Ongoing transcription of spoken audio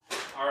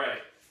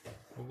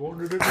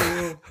wanted a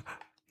girl.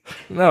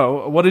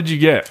 No, what did you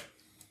get?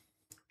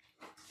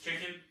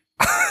 Chicken.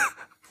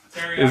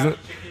 Teriyaki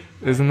chicken.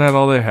 Isn't that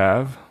all they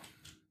have?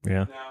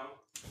 Yeah. No.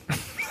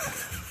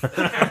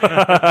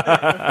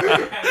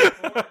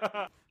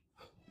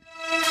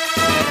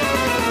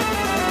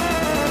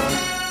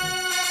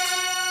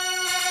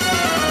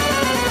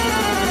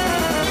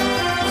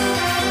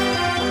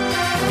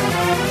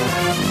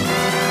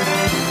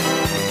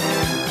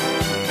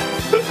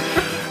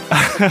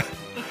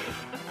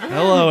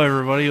 Hello,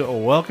 everybody.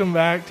 Welcome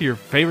back to your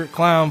favorite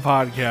clown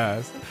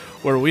podcast,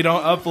 where we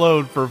don't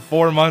upload for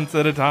 4 months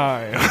at a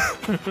time.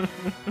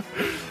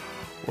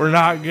 We're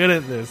not good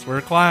at this.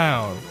 We're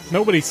clowns.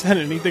 Nobody said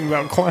anything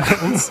about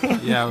clowns.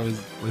 Yeah,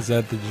 was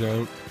that the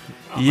joke?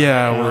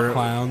 Yeah, We're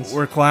clowns.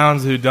 We're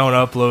clowns who don't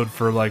upload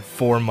for like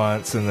 4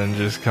 months and then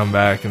just come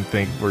back and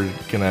think we're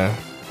gonna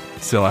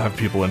still have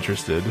people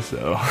interested.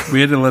 So We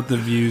had to let the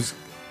views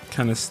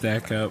kind of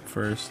stack up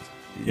first.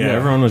 Yeah,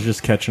 everyone was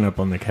just catching up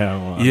on the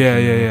catalog.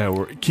 yeah.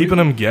 We're keeping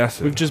them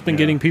guessing. We've just been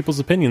getting people's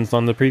opinions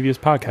on the previous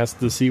podcast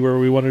to see where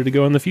we wanted to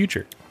go in the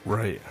future.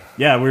 right.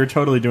 Yeah, we were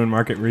totally doing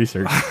market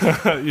research.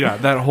 Yeah,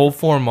 that whole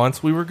 4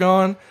 months we were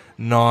gone,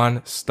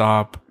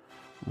 non-stop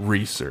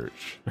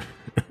research.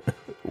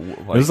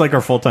 It was like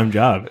our full-time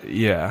job.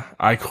 Yeah,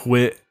 I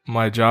quit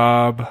my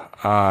job.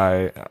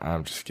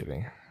 I'm just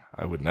kidding.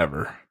 I would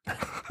never.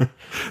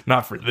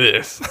 Not for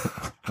this.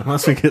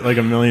 Unless we get like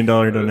 $1 million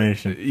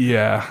donation.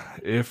 Yeah,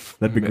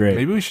 That'd be great.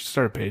 Maybe we should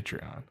start a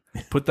Patreon.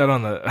 Put that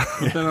on the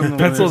on the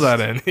pencil list. that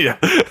in. Yeah,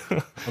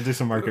 I'll do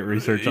some market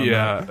research on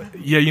that.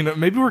 yeah. You know,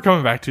 maybe we're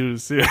coming back too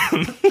soon.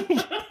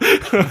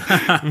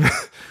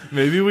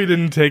 Maybe we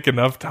didn't take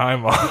enough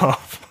time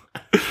off.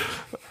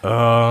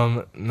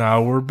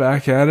 Now we're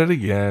back at it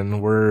again.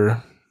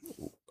 We're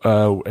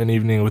an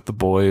evening with the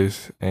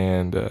boys,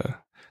 and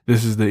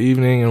this is the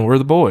evening, and we're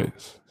the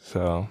boys.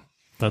 So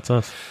That's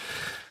us.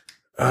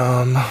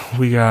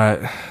 we got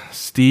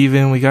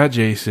Steven, we got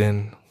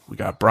Jason, we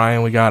got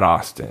Brian, we got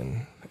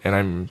Austin, and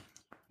I'm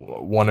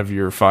one of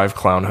your 5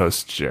 clown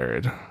hosts,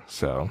 Jared.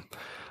 So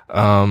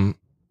I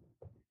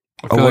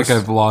feel like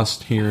I've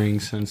lost hearing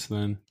since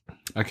then.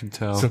 I can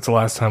tell. since the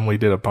last time we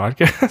did a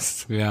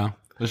podcast. Yeah.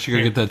 Let's go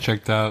get that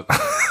checked out.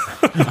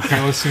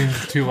 I listening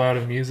to too loud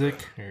of music.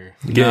 Or...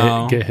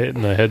 No. Get hit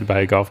in the head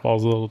by golf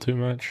balls a little too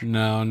much.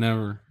 No,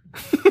 never.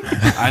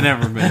 I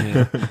never been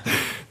hit.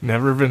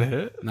 Never been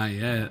hit. Not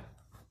yet.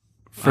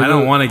 For I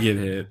don't the- want to get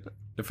hit.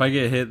 If I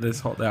get hit, that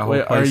whole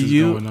Wait, place is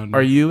going under.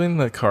 are you in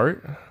the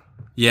cart?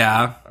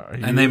 Yeah.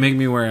 you- And they make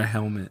me wear a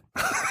helmet.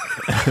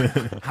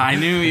 I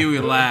knew you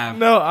would laugh.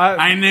 No,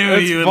 I knew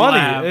it's you would funny.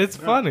 laugh. It's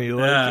funny.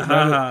 Like,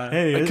 Yeah.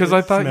 Hey, because I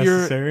it's thought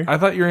necessary. I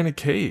thought you're in a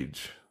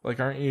cage. Like,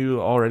 aren't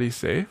you already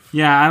safe?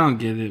 Yeah, I don't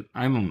get it.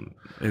 I don't.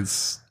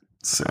 It's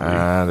silly.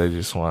 They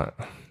just want.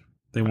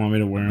 They want me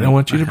to wear. They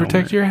want you a to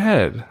protect helmet. your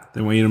head.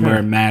 They want you to wear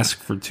a mask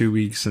for 2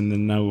 weeks and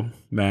then no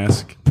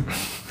mask.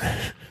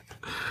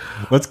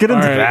 Let's get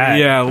into that.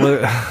 Yeah.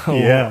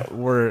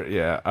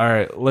 Yeah. All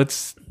right.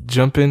 Let's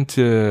jump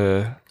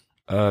into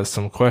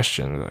some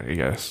questions. I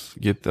guess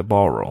get the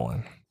ball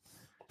rolling.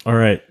 All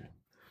right.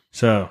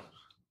 So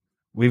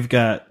we've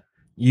got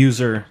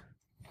user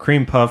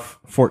Cream Puff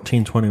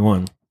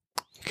 1421,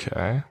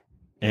 Okay.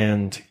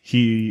 and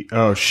she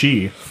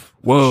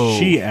Whoa.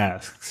 she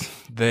asks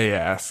They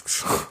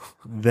asks.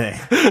 they.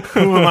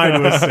 Who am I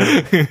to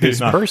assume? This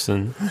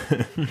person.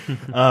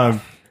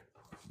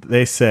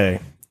 They say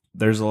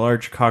there's a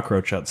large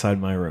cockroach outside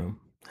my room.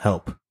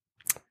 Help.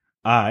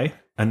 I,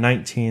 a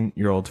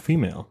 19-year-old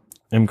female,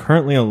 am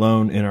currently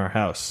alone in our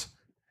house,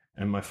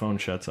 and my phone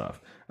shuts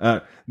off.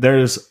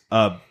 There's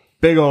a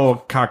big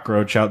old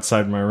cockroach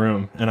outside my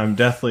room, and I'm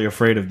deathly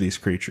afraid of these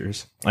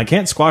creatures. I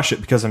can't squash it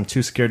because I'm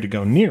too scared to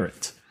go near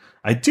it.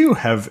 I do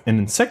have an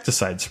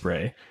insecticide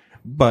spray,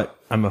 but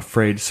I'm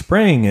afraid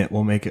spraying it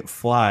will make it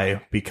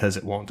fly because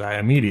it won't die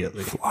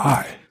immediately.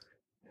 Fly.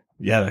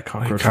 Yeah, the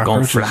cockroach is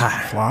going to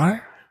fly.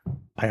 Fly?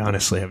 I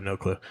honestly have no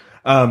clue.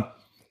 I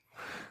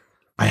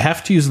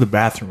have to use the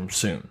bathroom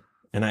soon,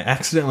 and I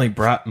accidentally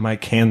brought my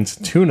canned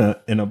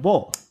tuna in a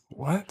bowl.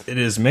 What? It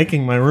is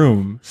making my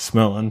room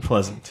smell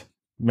unpleasant.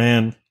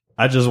 Man,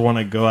 I just want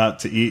to go out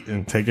to eat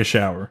and take a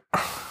shower.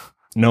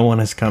 No one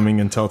is coming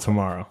until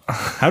tomorrow.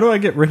 How do I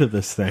get rid of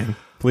this thing?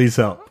 Please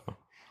help.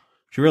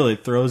 She really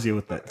throws you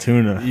with that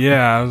tuna.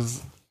 Yeah,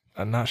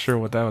 I'm not sure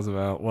what that was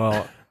about.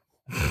 Well,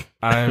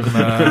 I'm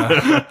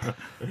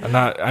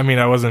not. I mean,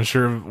 I wasn't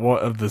sure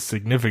of the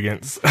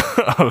significance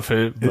of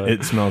it. But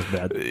It smells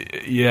bad.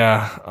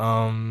 yeah.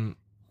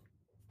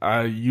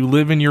 You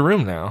live in your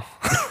room now.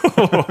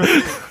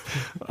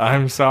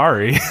 I'm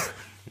sorry.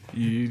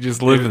 You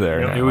just live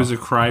there. It now. was a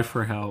cry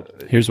for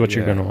help. Here's what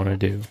you're going to want to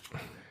do.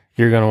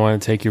 You're going to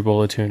want to take your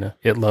bowl of tuna.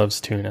 It loves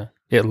tuna.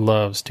 It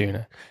loves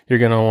tuna. You're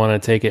going to want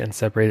to take it and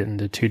separate it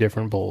into 2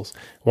 different bowls.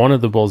 One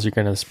of the bowls you're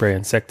going to spray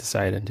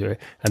insecticide into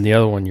it, and the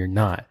other one you're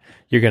not.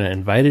 You're going to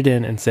invite it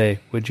in and say,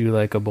 "Would you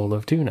like a bowl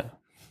of tuna?"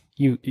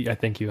 I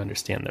think you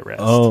understand the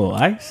rest. Oh,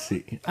 I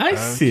see. I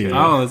see.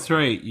 Oh, that's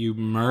right. You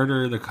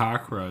murder the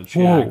cockroach.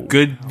 Whoa.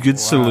 Yeah. Good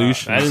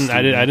solution. I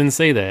didn't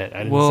say that.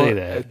 I didn't say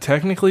that.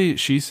 Technically,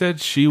 she said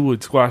she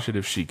would squash it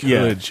if she could.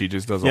 Yeah. She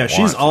just doesn't. Yeah, want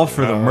she's all to.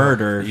 for the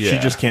murder. She yeah.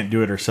 just can't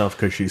do it herself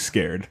because she's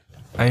scared.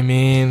 I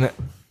mean,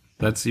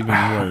 That's even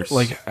worse.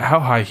 like, how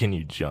high can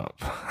you jump?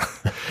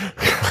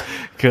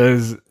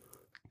 Because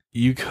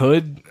you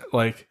could,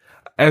 like,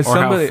 as or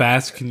somebody. how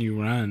fast can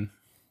you run?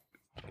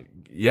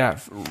 Yeah.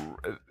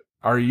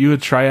 Are you a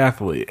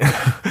triathlete?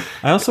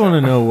 I also want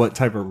to know what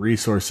type of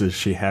resources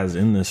she has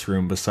in this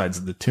room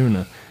besides the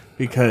tuna,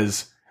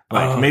 because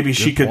maybe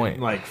she good could point.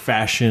 like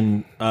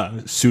fashion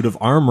a suit of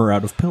armor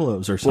out of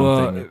pillows or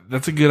something. Well,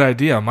 that's a good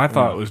idea. My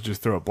thought was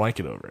just throw a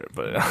blanket over it,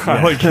 but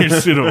I like your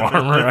suit of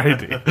armor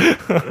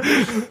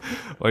idea.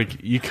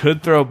 Like, you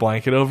could throw a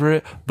blanket over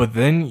it, but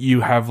then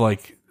you have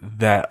like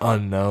that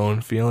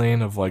unknown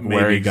feeling of like Maybe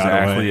where it got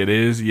exactly away. it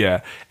is. Yeah.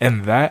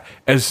 And that,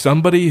 as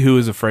somebody who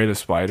is afraid of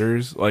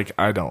spiders, like,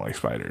 I don't like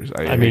spiders.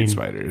 I hate mean,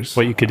 spiders.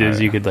 What you could do is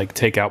you could like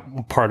take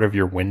out part of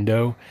your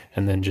window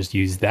and then just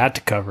use that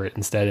to cover it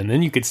instead, and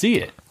then you could see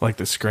it. like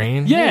the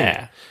screen.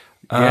 Yeah.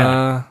 Take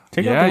out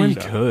yeah, the you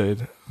window.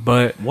 could,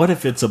 but What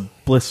if it's a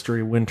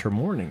blistery winter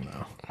morning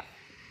though?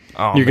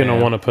 oh, You're gonna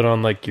man. want to put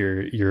on like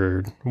your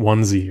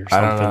onesie or I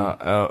something.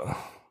 don't know.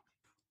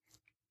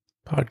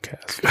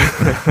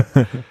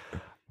 Podcast.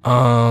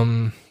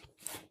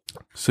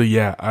 So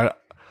yeah,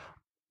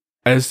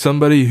 as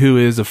somebody who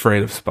is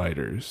afraid of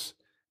spiders,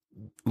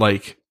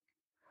 like,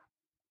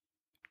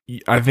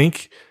 I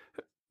think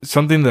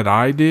something that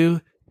I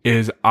do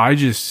is I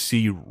just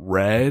see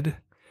red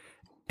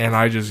and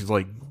I just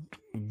like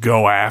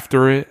go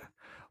after it.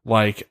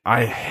 Like,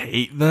 I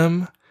hate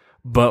them,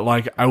 but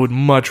like I would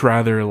much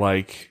rather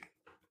like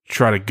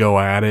try to go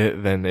at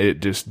it than it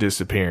just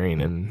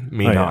disappearing and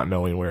me Oh, yeah. not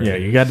knowing where Yeah,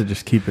 it is. you got to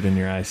just keep it in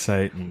your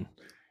eyesight, and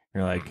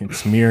you're like,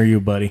 it's me or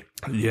you, buddy.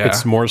 Yeah.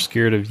 It's more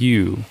scared of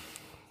you.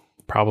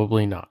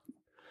 Probably not.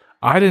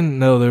 I didn't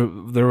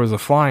know there was a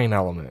flying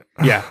element.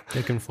 Yeah,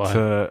 they can fly.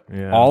 To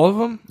Yeah. all of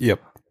them?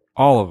 Yep.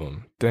 All of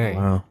them. Dang.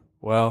 Wow.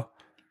 Well,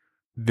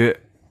 the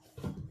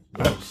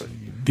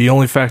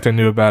only fact I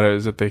knew about it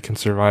is that they can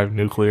survive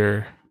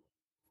nuclear.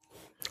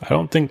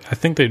 I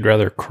think they'd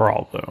rather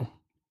crawl though.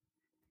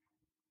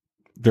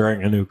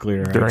 During a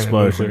nuclear During a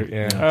explosion.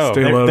 nuclear- yeah. Oh,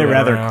 Stay they- low they to the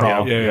rather ground.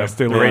 crawl. Yeah, Yeah.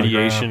 stay The low to the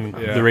radiation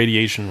ground. Yeah. the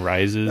radiation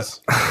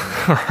rises.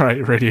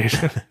 Right,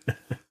 radiation.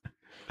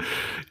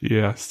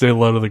 Yeah, stay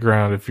low to the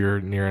ground if you're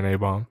near an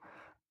A-bomb.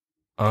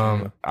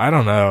 I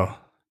don't know.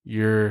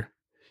 You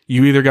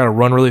either got to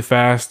run really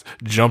fast,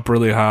 jump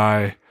really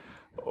high,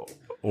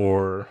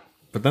 or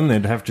But then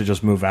they'd have to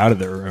just move out of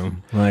their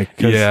room. Like,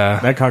 'cause Yeah.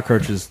 that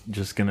cockroach is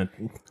just going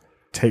to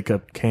take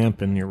up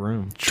camp in your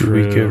room. Do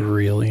we True. give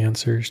real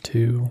answers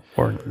to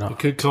or You not?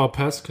 could call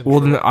pest control.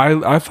 Well, then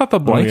I thought the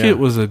blanket yeah.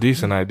 was a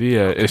decent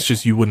idea. It's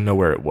just you wouldn't know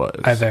where it was.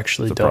 I've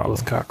actually That's the dealt problem.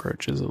 with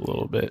cockroaches a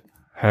little bit.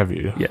 Have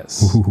you?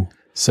 Yes.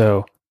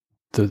 So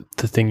the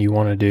thing you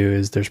want to do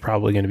is there's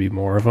probably going to be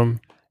more of them.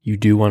 You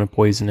do want to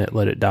poison it,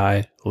 let it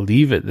die,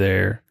 leave it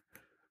there.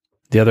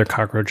 The other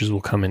cockroaches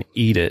will come and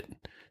eat it,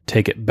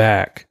 take it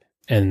back,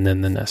 and then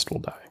the nest will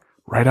die.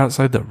 Right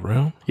outside the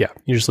room? Yeah,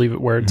 you just leave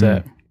it where it's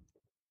at.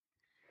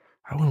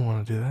 I wouldn't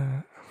want to do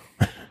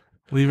that.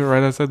 Leave it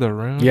right outside the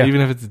room? Yeah. Even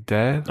if it's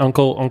dead?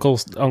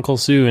 Uncle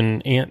Sue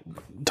and Aunt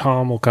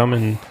Tom will come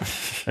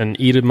and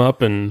eat him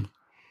up, and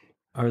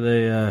Are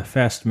they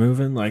fast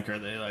moving? Like, are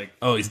they like,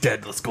 oh, he's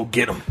dead, let's go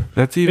get him?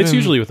 That's even it's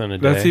usually within a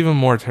day. That's even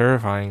more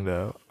terrifying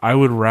though. I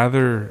would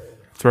rather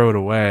throw it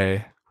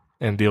away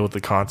and deal with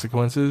the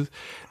consequences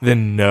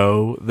than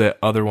know that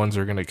other ones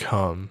are going to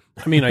come.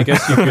 I mean, I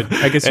guess you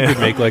could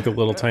make like a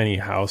little tiny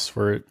house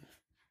for it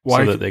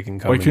so that they can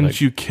come. Why and, couldn't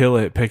like, you kill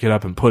it, pick it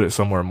up, and put it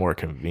somewhere more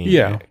convenient?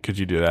 Yeah. Could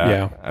you do that?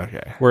 Yeah.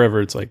 Okay. wherever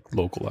it's like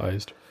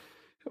localized?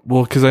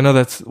 Well, because I know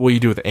that's what you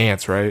do with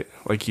ants, right?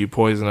 Like, you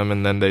poison them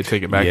and then they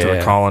take it back to the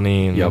Yeah.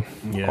 colony and Yep.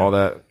 Yeah. all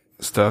that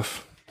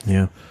stuff.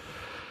 Yeah.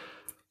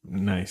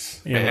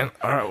 Nice. Man,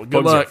 all right. Well,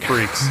 good Bugs are luck.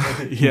 freaks.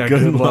 Yeah. Good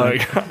Good,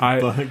 luck. luck. I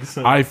Bugs.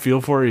 I feel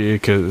for you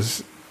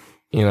because,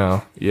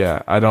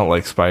 I don't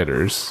like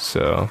spiders.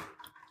 So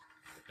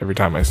every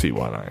time I see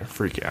one, I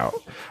freak out.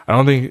 I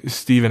don't think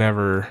Steven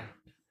ever,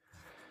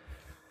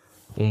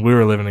 when we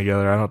were living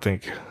together, I don't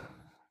think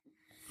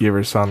you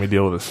ever saw me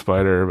deal with a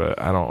spider,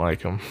 but I don't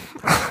like them.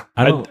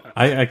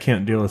 I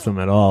can't deal with them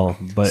at all,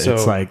 but So-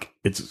 it's like,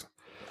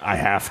 I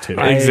have to.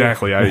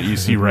 Exactly. You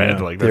see red.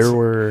 Yeah. Like that's, There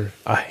were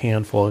a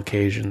handful of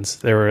occasions.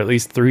 There were at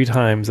least 3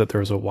 times that there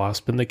was a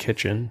wasp in the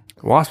kitchen,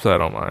 wasps, I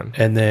don't mind.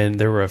 and then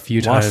there were a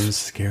few Wasps times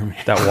scare me.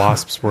 that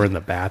wasps were in the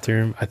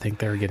bathroom. I think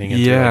they were getting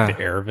into Yeah. like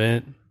the air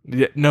vent.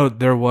 Yeah, no,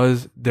 there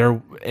Wasn't there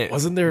one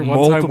time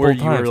multiple where you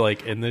times. were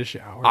like in the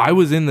shower? I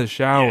was in the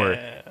shower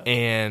Yeah.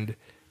 and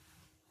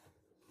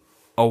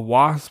a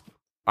wasp,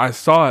 I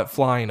saw it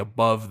flying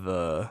above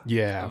the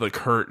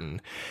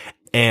curtain,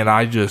 and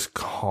I just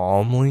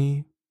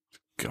calmly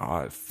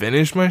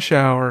finished my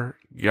shower,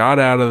 got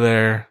out of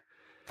there,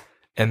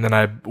 and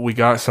then we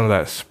got some of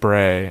that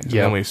spray, and Yep.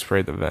 then we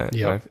sprayed the vent.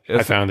 Yeah, And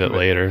I found it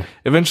later.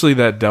 Eventually,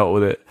 that dealt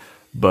with it,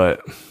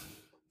 but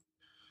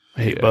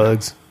I hate Yeah.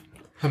 bugs.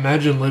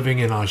 Imagine living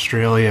in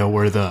Australia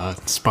where the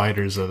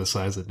spiders are the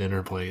size of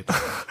dinner plates.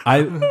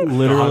 I The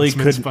literally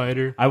huntsman could.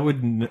 spider.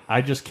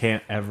 I just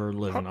can't ever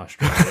live in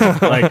Australia.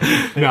 Like,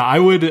 No,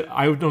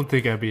 I don't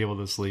think I'd be able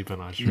to sleep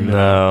in Australia.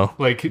 no.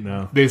 Like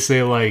No. they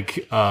say, like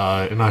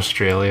in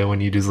Australia,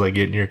 when you just like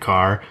get in your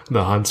car,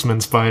 the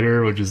huntsman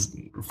spider, which is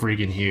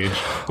freaking huge,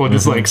 will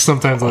just like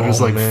sometimes they'll just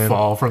Oh, like man.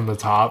 fall from the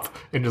top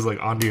and just like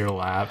onto your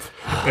lap,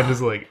 and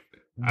just like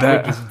I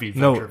That- would just be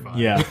no, petrified.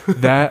 yeah,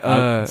 That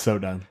I'm so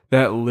done.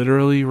 that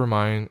literally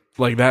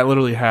that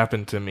literally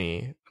happened to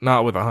me.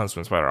 Not with a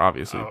huntsman spider,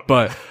 obviously, Oh.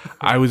 but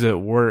I was at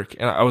work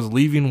and I was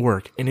leaving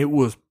work and it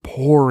was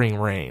pouring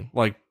rain.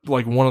 Like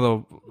one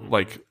of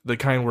the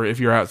kind where if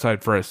you're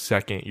outside for a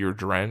second, you're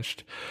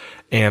drenched.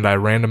 And I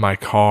ran to my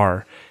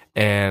car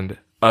and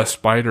a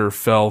spider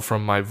fell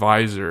from my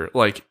visor,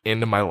 like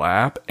into my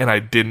lap, and I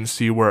didn't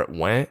see where it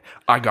went.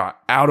 I got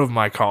out of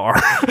my car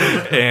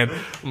and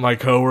my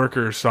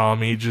coworker saw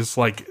me just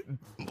like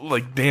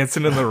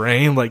dancing in the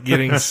rain, like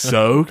getting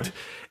soaked.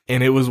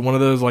 And it was one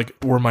of those like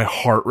where my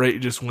heart rate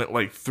just went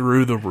like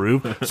through the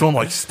roof. So I'm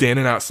like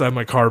standing outside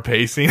my car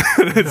pacing.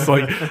 And it's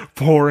like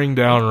pouring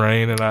down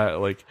rain, and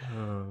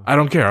I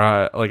don't care.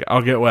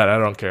 I'll get wet. I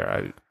don't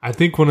care. I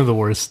think one of the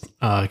worst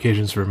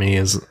occasions for me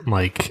is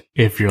like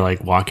if you're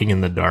like walking in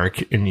the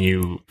dark and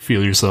you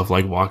feel yourself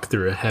like walk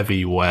through a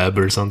heavy web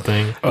or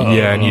something.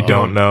 Yeah, and you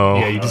don't know.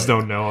 Yeah, you just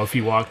don't know if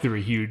you walk through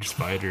a huge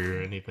spider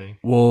or anything.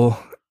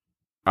 Well,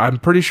 I'm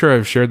pretty sure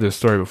I've shared this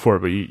story before,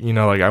 but you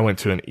know, like I went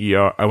to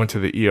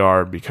the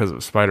ER because of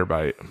a spider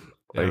bite.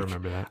 I Like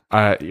remember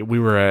that. we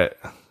were at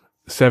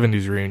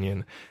 70s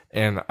reunion,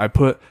 and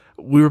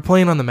we were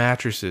playing on the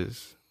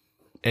mattresses,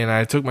 and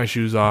I took my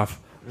shoes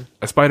off.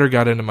 A spider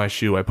got into my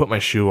shoe. I put my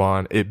shoe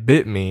on. It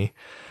bit me,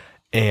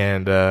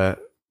 and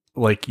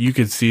like you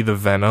could see the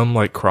venom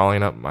like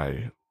crawling up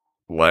my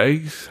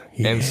legs,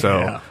 and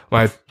so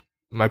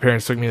my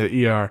parents took me to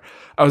the ER.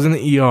 I was in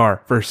the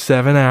ER for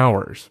 7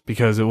 hours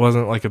because it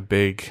wasn't like a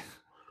big,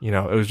 it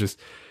was just,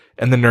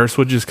 and the nurse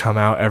would just come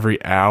out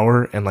every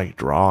hour and like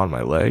draw on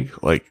my leg,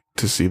 like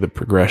to see the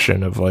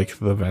progression of like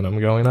the venom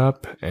going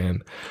up.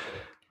 And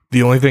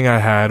the only thing I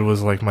had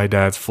was like my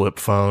dad's flip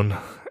phone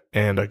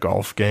and a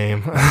golf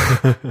game.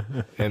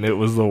 And it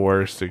was the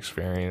worst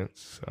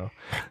experience. So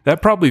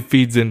that probably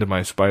feeds into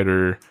my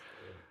spider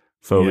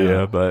phobia,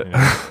 Yeah, but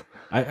yeah.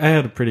 I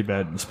had a pretty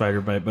bad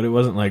spider bite, but it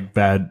wasn't like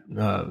bad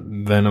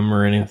venom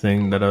or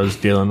anything that I was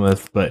dealing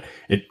with. But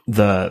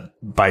the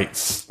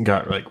bites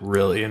got like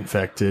really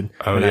infected.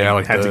 Oh, and yeah, I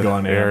like had to the go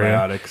on area.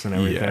 antibiotics and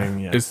everything.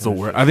 Yeah, it's the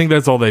worst. I think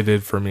that's all they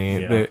did for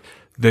me. Yeah.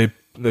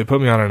 They put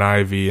me on an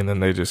IV and then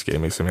they just gave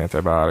me some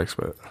antibiotics,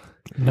 but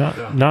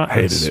Not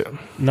hated it.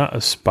 Not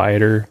a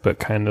spider, but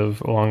kind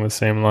of along the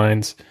same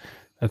lines.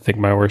 I think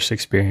my worst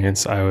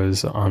experience, I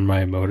was on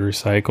my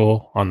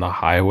motorcycle on the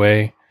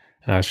highway,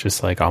 and I was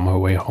just like on my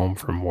way home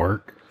from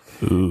work,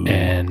 Ooh.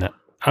 and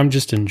I'm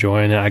just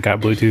enjoying it. I got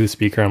Bluetooth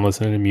speaker. I'm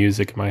listening to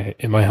music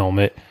in my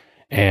helmet,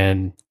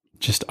 and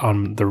just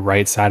on the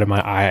right side of my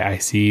eye, I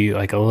see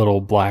like a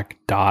little black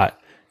dot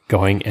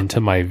going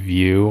into my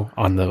view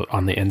on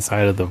the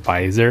inside of the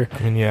visor.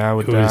 I mean, yeah, I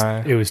would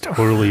die. It was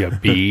totally a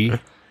bee.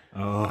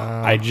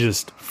 I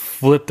just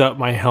flipped up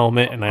my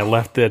helmet and I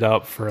left it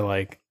up for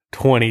like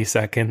 20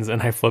 seconds,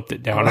 and I flipped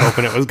it down,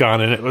 hoping it was gone,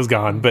 and it was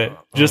gone. But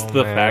just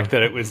the man. fact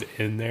that it was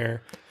in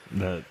there.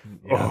 That's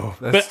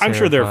But I'm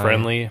sure they're terrifying.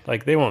 friendly.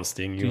 Like they won't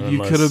sting you.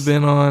 You could have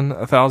been on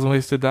 1,000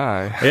 Ways to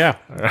Die. Yeah.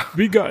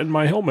 We got in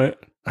my helmet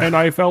and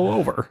I fell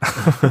over.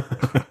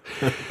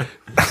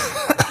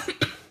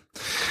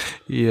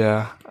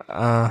 Yeah.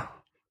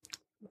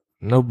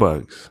 No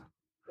bugs.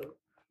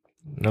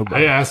 No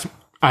bugs.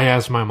 I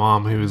asked my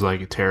mom, who was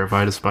like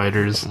terrified of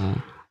spiders,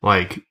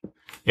 like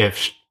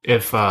if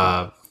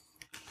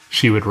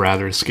she would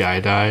rather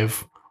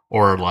skydive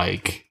or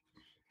like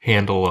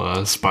handle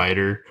a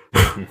spider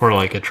or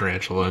like a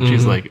tarantula, and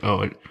she's like,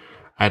 "Oh,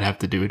 I'd have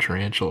to do a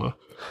tarantula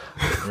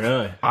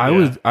really. I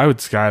would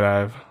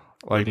skydive.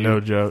 Like, no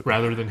joke.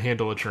 rather than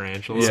handle a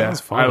tarantula." Yeah.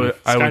 Sounds fun. I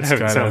would Skydiving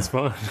skydive. sounds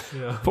fun.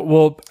 But,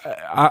 well,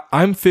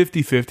 I'm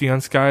 50-50 on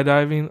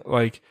skydiving.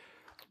 Like,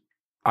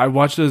 I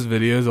watch those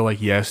videos of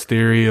like Yes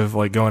Theory of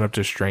like going up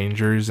to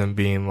strangers and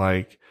being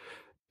like,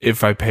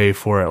 if I pay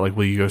for it, like,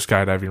 will you go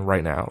skydiving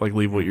right now? Like,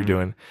 leave what you're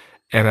doing.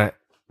 And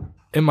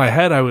in my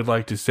head, I would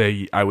like to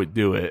say I would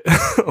do it.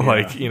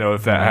 Like,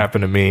 if that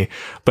happened to me.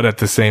 But at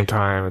the same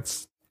time,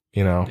 it's,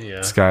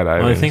 skydiving.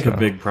 Well, I think so. a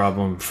big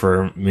problem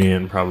for me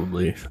and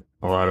probably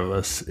a lot of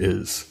us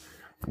is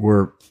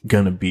we're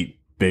gonna be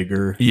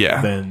bigger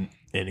than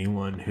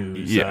anyone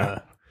who's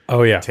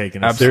Oh yeah.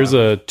 taking us. There's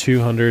a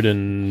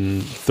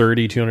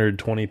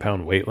 220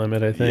 pound weight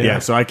limit, I think. yeah,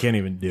 so I can't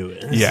even do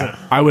it. Yeah.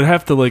 I would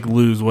have to like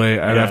lose weight.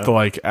 I'd Yeah. have to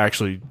like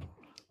actually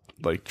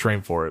like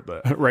train for it.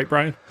 But Right,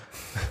 Brian?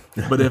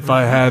 But if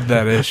I had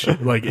that issue,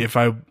 like if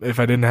I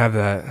didn't have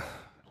that,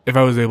 if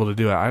I was able to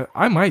do it,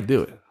 I might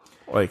do it.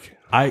 Like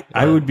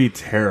I would be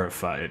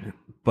terrified,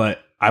 but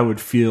I would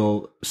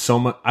feel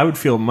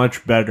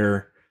much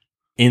better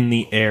in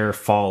the air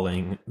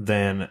falling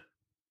than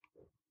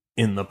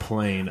in the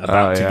plane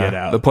about to get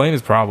out. The plane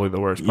is probably the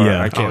worst part.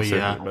 Yeah. I can't Oh, say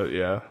yeah. that, but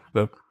yeah.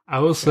 I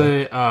will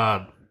say,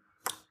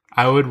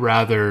 I would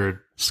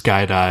rather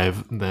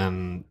skydive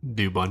than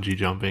do bungee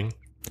jumping.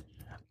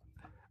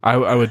 I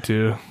would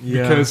too.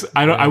 Because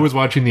I was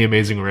watching The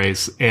Amazing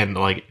Race, and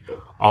like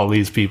all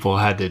these people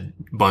had to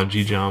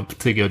bungee jump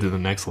to go to the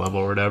next level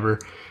or whatever,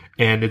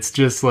 and it's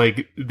just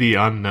like the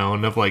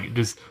unknown of like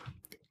just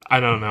I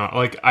don't know.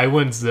 Like I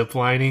went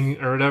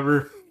ziplining or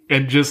whatever,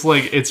 and just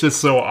like it's just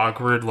so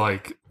awkward,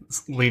 like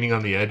leaning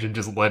on the edge and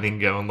just letting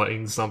go and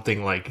letting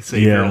something like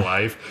save your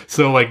life.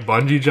 So like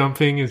bungee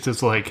jumping is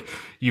just like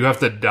you have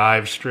to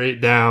dive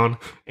straight down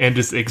and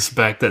just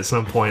expect at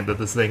some point that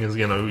this thing is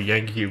gonna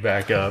yank you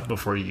back up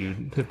before you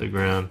hit the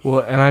ground. Well,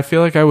 and I feel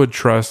like I would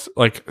trust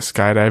like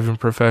skydiving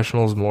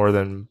professionals more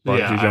than bungee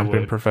Yeah, I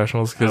jumping would.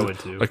 professionals I would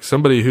because too. like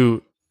somebody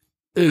who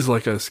is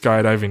like a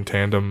skydiving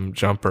tandem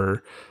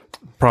jumper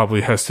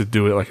probably has to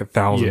do it like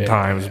 1,000 Yeah.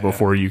 times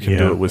before you can Yeah.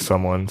 do it with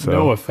someone. So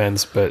No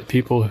offense, but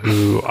people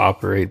who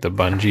operate the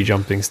bungee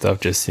jumping stuff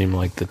just seem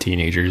like the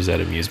teenagers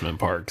at amusement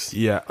parks.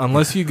 yeah,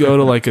 unless you go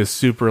to like a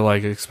super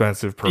like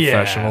expensive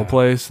professional Yeah.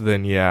 place,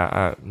 then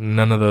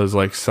none of those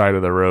like side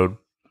of the road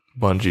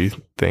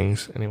bungee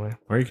things. Anyway,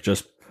 Or you could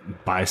just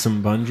buy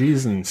some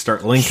bungees and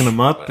start linking them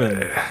up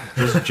and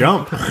just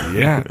jump.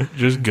 yeah,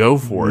 just go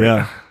for it.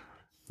 Yeah.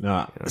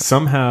 No,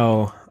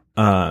 somehow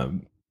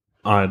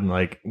on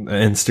like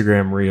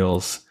Instagram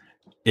Reels,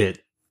 it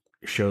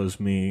shows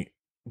me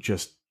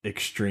just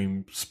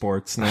extreme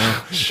sports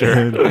now. Sure.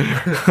 And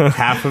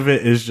half of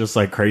it is just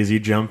like crazy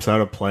jumps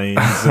out of planes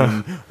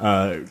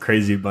and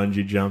crazy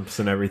bungee jumps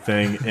and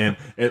everything. And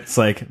it's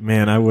like,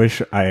 man, I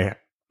wish I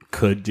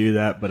could do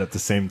that, but at the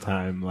same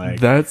time, like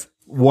That's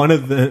one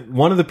of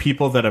the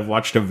people that I've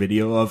watched a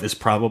video of is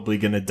probably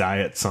going to die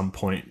at some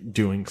point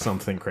doing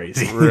something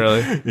crazy.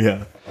 really.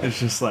 Yeah. It's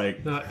just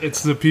like,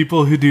 It's the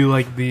people who do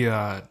like the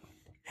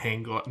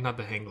not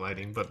the hang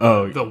gliding, but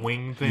Oh, the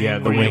wing thing. yeah,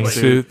 the where you, like,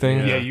 wingsuit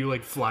thing. Yeah, you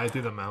like fly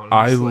through the mountains.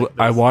 I like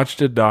I this.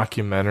 watched a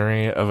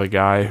documentary of a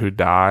guy who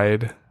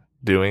died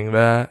doing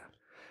that,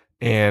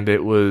 and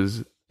it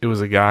was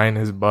a guy and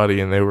his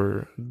buddy, and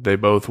they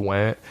both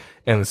went,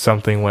 and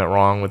something went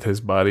wrong with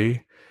his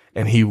buddy,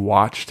 and he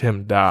watched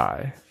him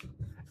die,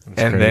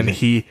 and then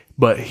he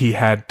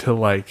had to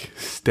like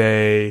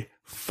stay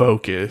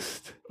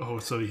focused. Oh,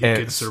 so he And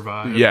could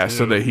survive. Yeah, too.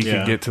 so that he Yeah.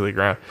 could get to the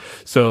ground.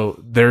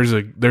 So there's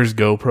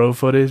GoPro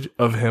footage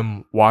of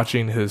him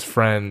watching his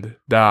friend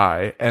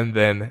die, and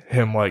then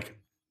him like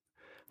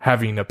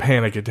having a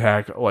panic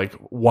attack like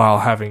while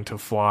having to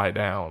fly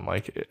down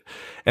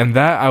and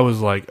that I was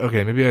like,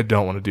 okay, maybe I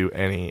don't want to do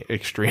any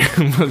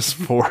extreme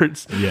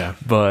sports, yeah.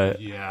 but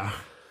Yeah.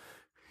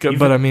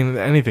 I mean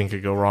anything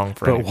could go wrong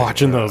for But anything.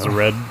 watching those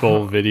Red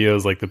Bull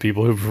videos, like the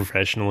people who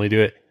professionally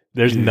do it,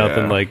 there's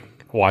nothing like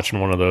watching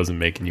one of those and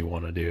making you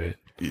want to do it.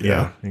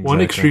 Yeah. One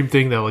exactly. extreme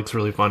thing that looks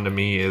really fun to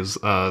me is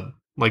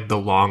like the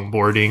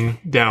longboarding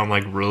down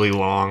like really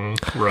long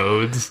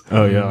roads.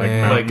 Oh yeah,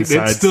 Man. Like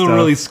mountainside it's still stuff.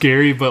 really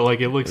scary, but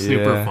like it looks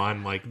super Yeah.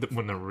 fun. Like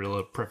when the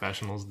real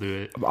professionals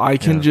do it. I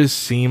can just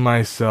see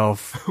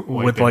myself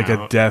with Wiping like a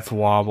out. death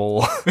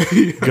wobble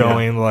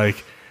going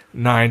like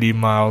 90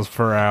 miles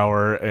per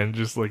hour and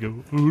just like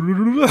and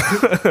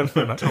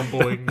then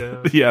Tumbling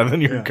down. yeah,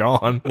 then you're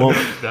gone. Well,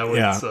 That would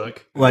yeah.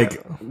 suck.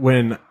 like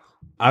when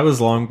I was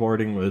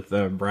longboarding with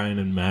Brian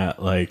and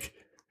Matt, like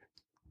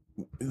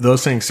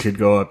those things could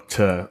go up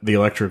to the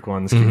electric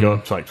ones could go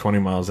up to like 20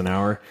 miles an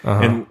hour,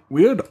 and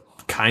we would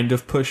kind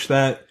of push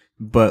that,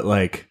 but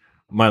like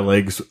my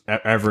legs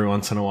every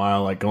once in a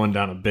while, like going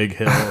down a big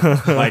hill,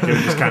 like it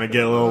would just kind of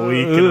get a little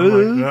weak, and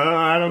I'm like,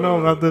 I don't know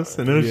about this,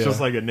 and it's just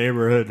like a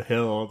neighborhood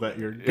hill that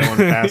you're going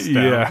past down.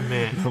 Yeah.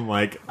 Man. I'm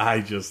like,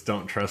 I just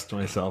don't trust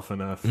myself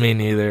enough. Me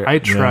neither. I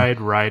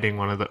tried riding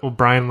one of the. Well,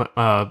 Brian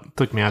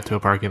took me out to a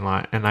parking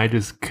lot, and I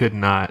just could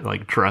not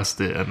like trust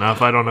it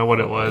enough. I don't know what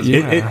it was.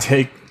 Yeah.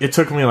 It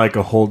took me like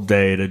a whole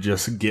day to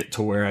just get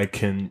to where I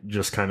can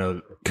just kind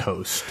of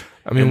coast.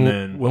 I mean, And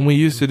then- when we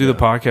used to do the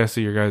podcast at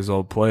your guys'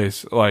 old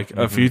place, like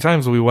a few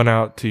times we went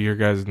out to your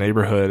guys'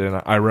 neighborhood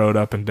and I rode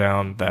up and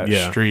down that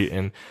Yeah. street,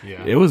 and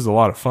Yeah. it was a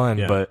lot of fun.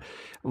 Yeah. But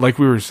like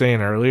we were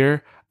saying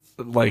earlier,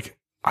 like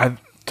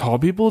tall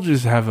people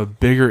just have a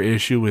bigger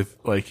issue with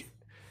like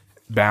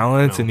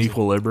balance and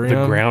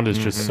equilibrium. The ground is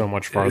just so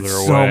much farther It's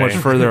away. so much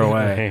further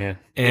away. Man.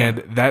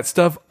 And that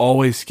stuff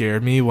always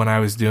scared me when I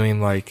was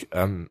doing like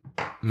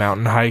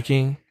mountain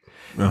hiking,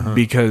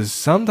 because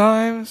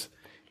sometimes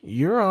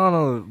you're on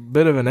a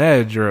bit of an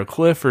edge or a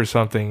cliff or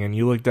something, and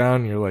you look down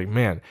and you're like,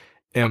 man,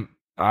 am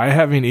I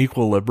having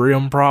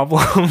equilibrium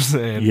problems?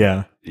 And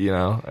Yeah. you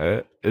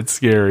know, it's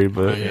scary, I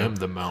but am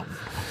the mountain.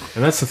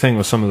 And that's the thing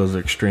with some of those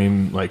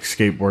extreme like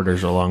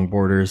skateboarders or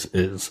longboarders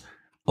is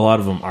a lot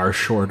of them are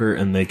shorter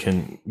and they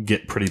can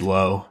get pretty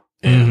low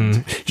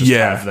and just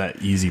Yeah. have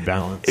that easy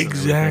balance. and everything.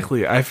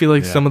 exactly. I feel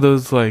like Yeah. some of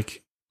those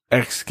like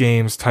X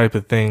Games type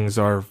of things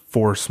are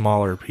for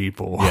smaller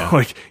people. Yeah.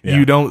 Like Yeah.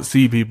 you don't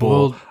see people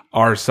Well-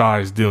 our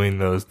size doing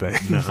those things.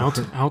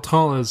 How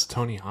tall is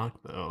Tony Hawk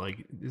though?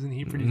 Like, isn't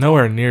he pretty?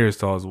 Nowhere near as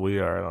tall as we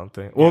are, I don't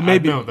think. Well, Yeah, I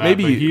maybe know that,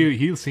 maybe but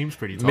he seems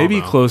pretty tall.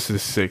 maybe though. close to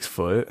 6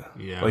 foot.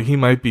 Yeah, Like he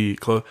might be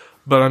close,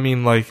 but I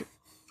mean, like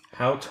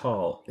How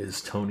tall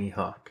is Tony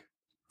Hawk?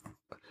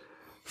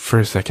 for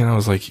a second, I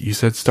was like, you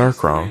said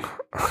Stark wrong.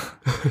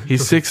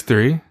 He's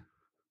 6'3".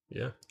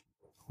 yeah.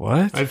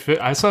 What?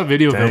 I saw a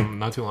video of Dang. him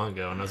not too long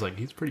ago, and I was like,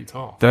 he's pretty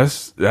tall.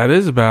 That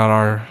is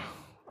about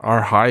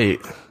our height.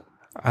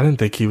 I didn't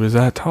think he was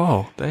that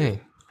tall.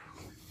 Dang.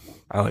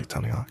 I like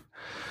Tony Hawk.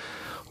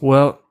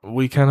 Well,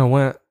 we kind of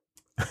went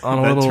on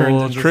a That turned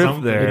little into trip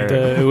something.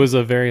 there. It was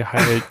a very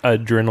high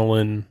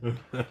adrenaline.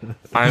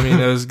 I mean,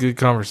 it was a good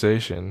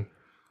conversation.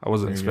 I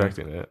wasn't There you go.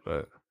 expecting it,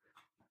 but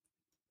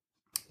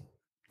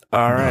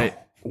all right,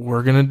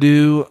 we're gonna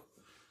do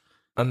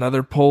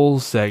another poll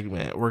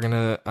segment. We're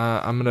gonna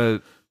I'm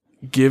gonna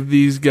give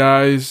these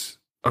guys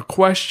a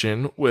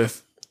question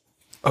with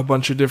a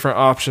bunch of different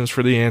options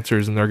for the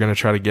answers, and they're gonna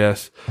try to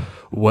guess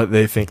what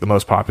they think the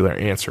most popular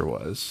answer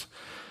was.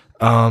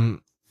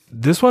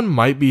 This one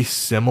might be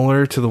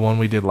similar to the one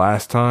we did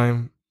last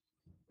time,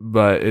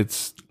 but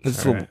it's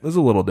All right. a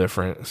little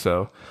different.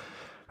 So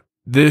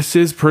this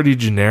is pretty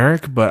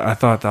generic, but I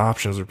thought the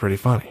options were pretty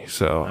funny.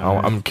 So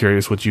right. I'm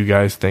curious what you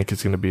guys think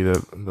is going to be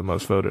the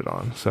most voted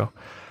on.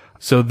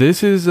 So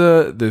this is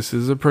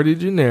a pretty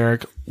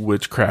generic.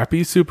 Which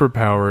crappy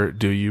superpower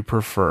do you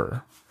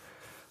prefer?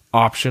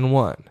 Option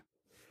 1.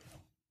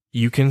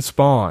 You can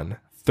spawn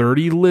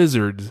 30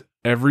 lizards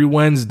every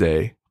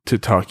Wednesday to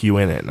tuck you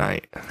in at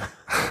night.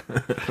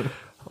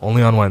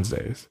 Only on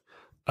Wednesdays.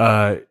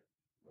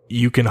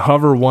 You can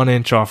hover 1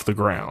 inch off the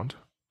ground.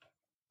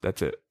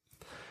 That's it.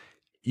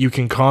 You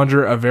can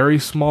conjure a very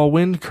small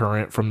wind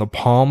current from the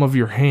palm of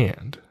your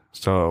hand.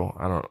 So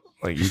I don't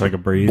like Just you like a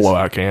breeze. blow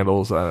out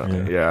candles. I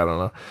don't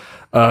Yeah.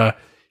 know.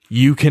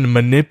 You can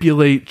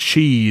manipulate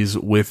cheese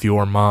with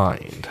your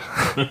mind.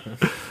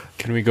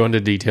 Can we go into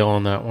detail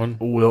on that one?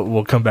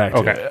 We'll come back to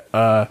Okay.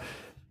 it.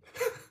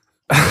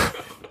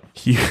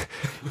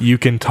 You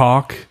can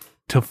talk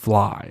to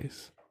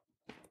flies.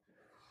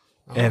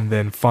 And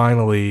then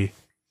finally,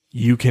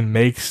 you can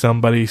make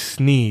somebody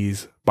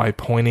sneeze by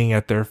pointing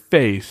at their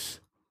face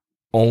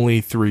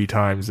only 3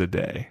 times a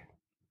day.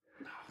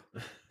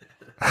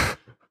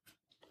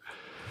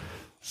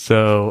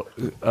 So,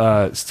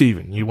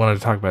 Steven, you wanted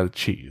to talk about the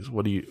cheese.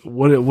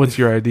 What's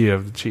your idea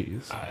of the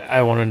cheese?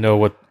 I want to know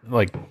what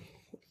like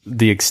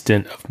the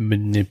extent of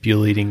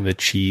manipulating the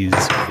cheese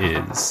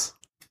is.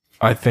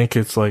 I think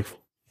it's like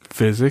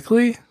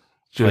physically.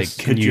 Like,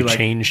 can could you you, like-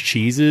 change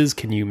cheeses?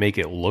 Can you make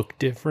it look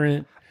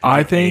different?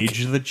 I think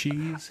Age the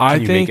cheese. I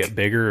Can you think make it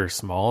bigger or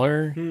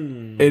smaller?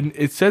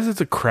 it says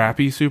it's a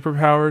crappy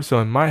superpower. So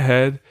in my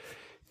head,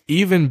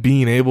 even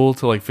being able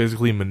to like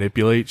physically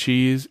manipulate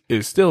cheese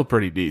is still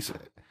pretty decent.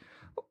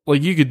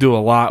 Like you could do a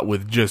lot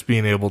with just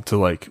being able to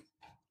like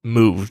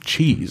move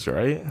cheese,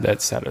 right?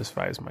 That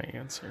satisfies my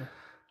answer.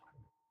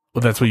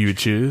 Well, that's what you would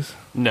choose.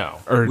 No.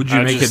 Or Would you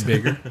I make just- it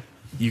bigger?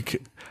 You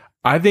could.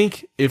 I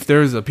think if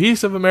there's a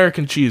piece of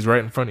American cheese right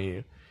in front of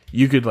you,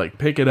 you could like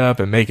pick it up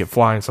and make it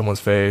fly in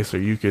someone's face, or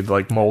you could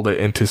like mold it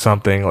into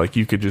something. Like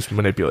you could just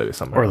manipulate it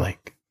somewhere. Or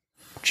like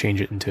change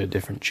it into a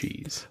different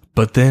cheese.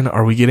 But then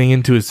are we getting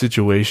into a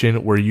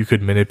situation where you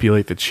could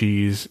manipulate the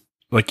cheese?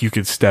 Like you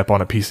could step on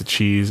a piece of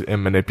cheese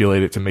and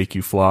manipulate it to make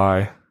you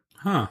fly?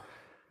 Huh.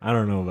 I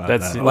don't know about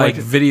That's that. Like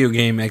video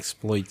game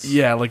exploits.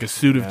 Yeah, like a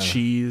suit of Yeah.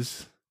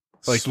 cheese.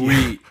 Like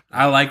Sweet.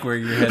 I like where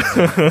your head's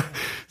at.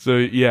 So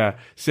yeah,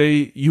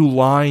 say you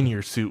line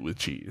your suit with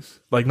cheese.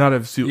 Like not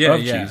a suit Yeah,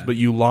 of yeah. cheese, but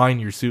you line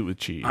your suit with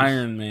cheese.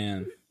 Iron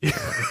Man.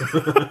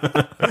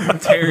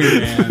 Terry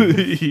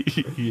Man.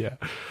 Yeah.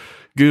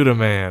 Gouda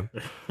man.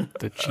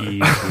 The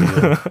cheese.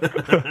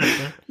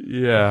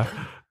 Yeah.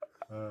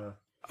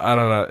 I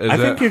don't know. I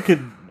think you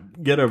could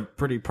get a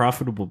pretty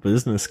profitable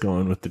business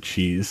going with the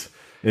cheese.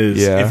 Is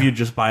Yeah. if you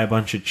just buy a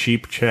bunch of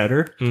cheap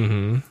cheddar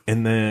Mm-hmm.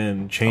 and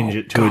then change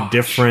it to a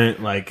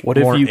different, like What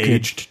if more you could-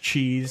 aged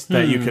cheese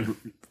that you could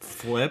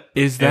flip.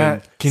 Is that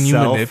and can you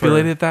sell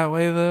manipulate for- it that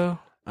way though?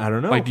 I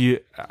don't know. Like do you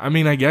I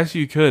mean I guess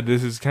you could.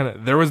 This is kind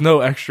of there was no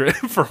extra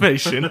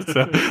information.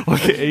 So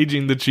like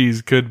aging the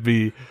cheese could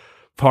be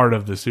part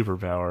of the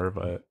superpower,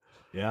 but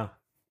yeah.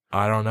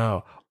 I don't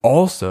know.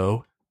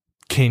 Also,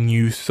 can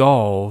you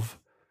solve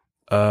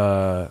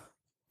your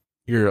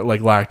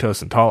like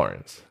lactose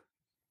intolerance?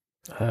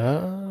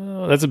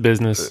 That's a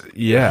business.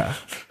 Yeah.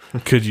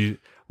 Could you?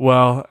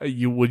 Well,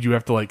 would you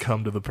have to like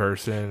come to the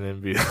person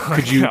and be like,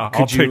 Could you- I'll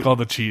could take you- all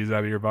the cheese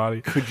out of your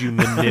body? Could you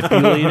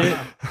manipulate it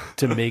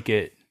to make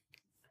it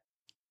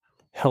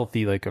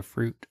healthy like a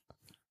fruit?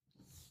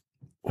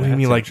 What do you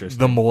mean, That's like interesting.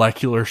 the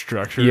molecular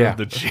structure Yeah. of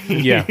the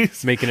cheese? Yeah,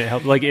 making it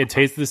healthy. Like it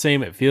tastes the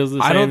same, it feels the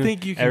same. I don't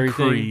think you can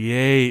everything.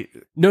 create.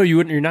 No, you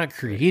wouldn't. You're not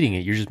creating it.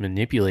 You're just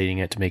manipulating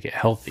it to make it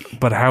healthy.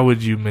 But how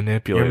would you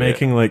manipulate? You're it?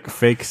 making like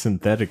fake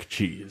synthetic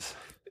cheese.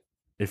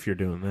 if you're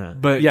doing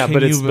that. But Yeah, can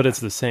but you, it's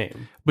the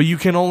same. but you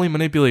can only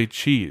manipulate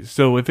cheese.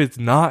 So if it's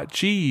not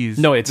cheese,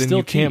 No, it's then still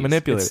you can't cheese.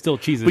 manipulate. It's it. still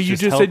cheese. But It's you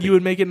just healthy. said you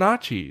would make it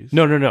not cheese.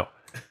 No.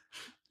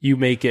 You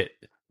make it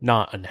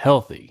not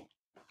unhealthy.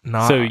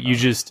 Not, So you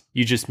just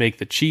make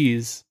the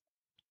cheese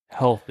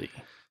healthy.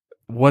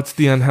 what's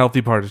the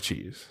unhealthy part of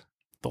cheese?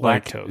 The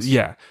Like, lactose.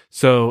 Yeah.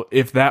 So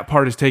if that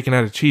part is taken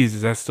out of cheese,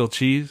 is that still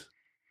cheese?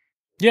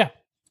 Yeah.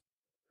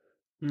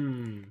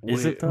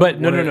 Is it though? But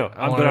no.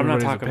 I want But I'm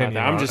not everybody's talking about opinion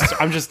that. on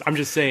it. I'm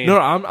just saying. No,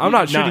 I'm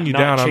not shooting you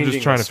down. I'm just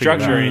changing trying the to figure it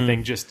structure or out.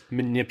 anything. Just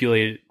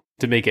manipulate it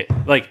to make it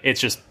like it's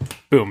just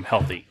boom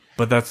healthy.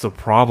 But that's the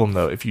problem,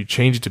 though. If you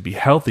change it to be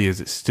healthy, is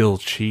it still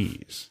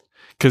cheese?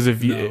 Because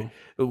if you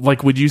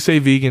like, would you say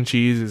vegan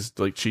cheese is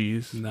like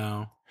cheese?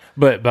 No.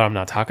 But I'm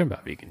not talking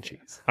about vegan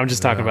cheese. I'm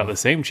just talking about the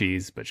same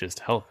cheese, but just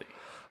healthy.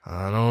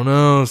 I don't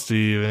know,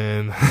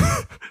 Steven.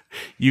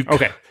 You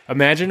Okay.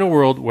 Imagine a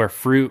world where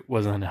fruit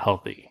was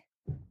unhealthy.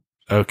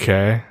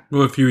 Okay.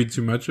 Well, if you eat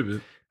too much of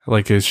it.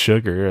 Like it's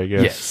sugar, I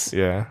guess. Yes.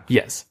 Yeah.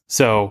 Yes.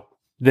 So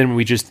then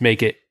we just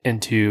make it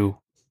into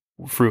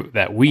fruit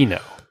that we know.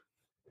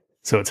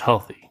 So it's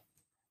healthy.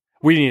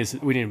 We need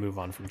to move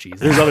on from cheese.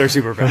 There's other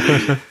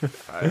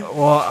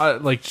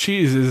superpowers. Like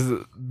cheese is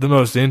the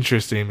most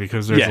interesting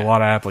because there's Yeah. a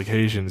lot of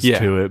applications Yeah.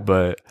 to it,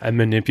 but I'm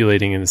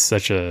manipulating in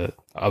such a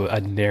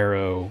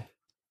narrow.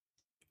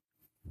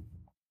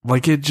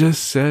 like it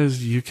just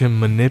says you can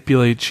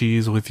manipulate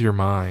cheese with your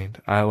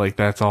mind.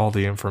 That's all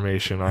the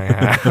information I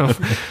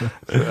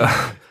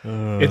have.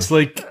 It's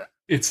like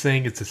it's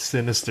saying it's a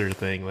sinister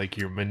thing, like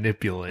you're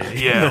manipulating.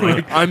 Yeah,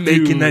 like, I'm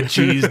making that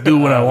cheese do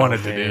what I want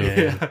it to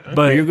do. Yeah.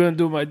 But You're gonna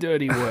do my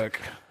dirty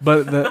work.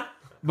 but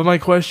my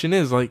question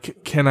is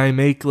like, can I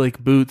make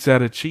like boots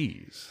out of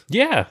cheese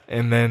Yeah.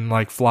 and then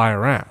like fly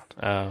around?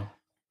 Oh.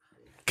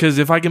 Because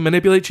if I can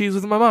manipulate cheese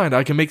with my mind,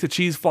 I can make the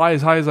cheese fly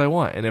as high as I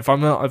want. And if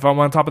I'm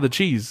on top of the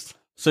cheese,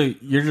 So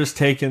you're just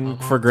taking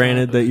for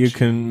granted that you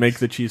can make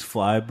the cheese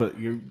fly, but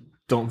you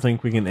don't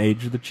think we can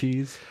age the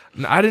cheese?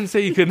 I didn't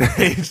say you couldn't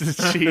age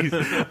the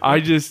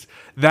cheese.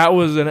 That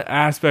was an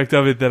aspect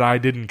of it that I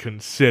didn't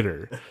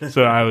consider.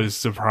 So I was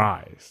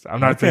surprised. I'm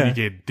not saying you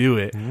can't do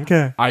it.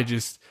 Okay. I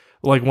just,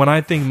 like, when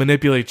I think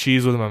manipulate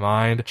cheese with my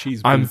mind,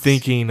 I'm boots.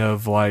 thinking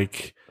of,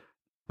 like,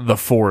 the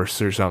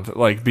Force or something.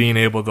 Like, being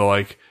able to,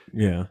 like,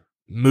 Yeah.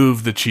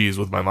 move the cheese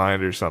with my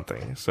mind or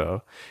something.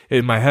 So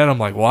in my head, I'm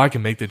like, well, I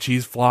can make the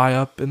cheese fly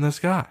up in the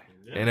sky.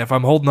 And if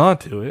I'm holding on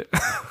to it,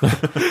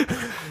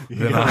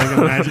 then like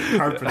a magic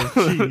carpet of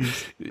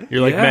cheese.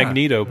 You're like Yeah.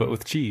 Magneto, but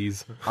with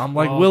cheese. I'm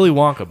like Willy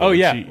Wonka. But Oh with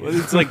yeah, cheese.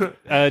 it's like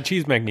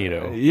cheese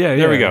Magneto. Yeah,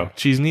 there we go.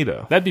 Cheese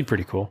Nito. That'd be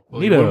pretty cool.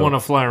 Well, you Neato. wouldn't want to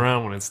fly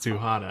around when it's too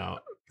hot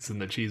out. It's in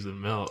the cheese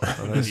and melt.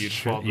 You'd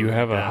fall You to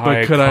have a death.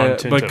 high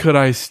content of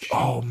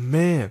Oh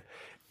man,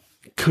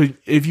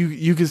 if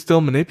you could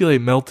still manipulate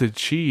melted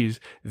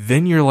cheese,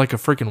 then you're like a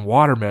freaking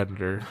water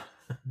bender,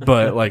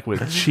 but like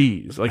with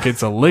cheese. Like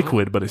it's a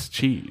liquid, but it's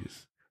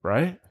cheese,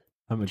 right?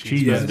 I'm a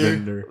cheese Yes.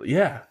 bender.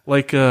 Yeah,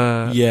 like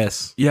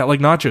Yes. yeah, like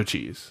nacho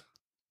cheese.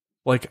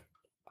 Like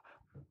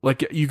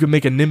you could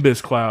make a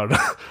nimbus cloud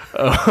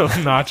of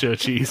nacho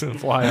cheese and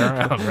fly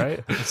around,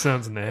 right? That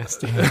sounds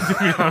nasty.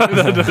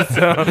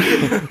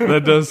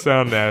 that does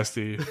sound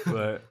nasty,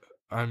 but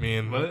I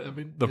mean, But, I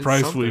mean, the it's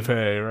price we something.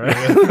 pay,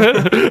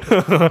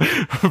 right?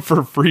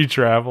 For free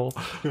travel.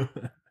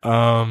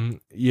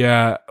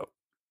 Yeah.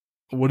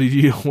 What do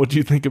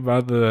you think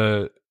about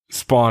the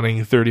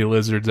spawning 30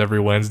 lizards every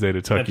Wednesday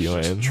to tuck That's you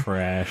just in?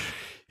 trash.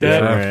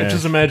 I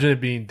just imagine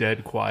it being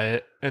dead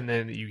quiet, and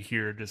then you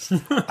hear just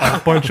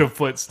a bunch of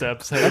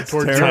footsteps headed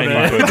towards your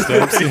terrifying.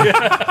 bed.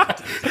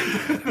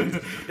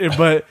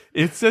 But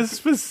it says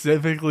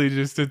specifically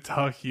just to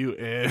tuck you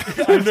in.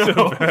 I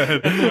know.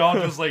 And they all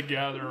just like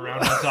gather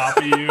around on top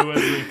of you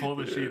as they pull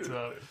the sheets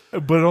up.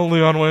 But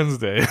only on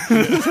Wednesday. I'd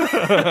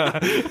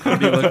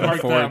be looking Mark that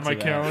forward on my to that.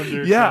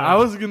 calendar. Yeah, I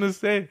was gonna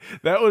say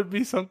that would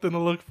be something to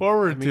look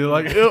forward to.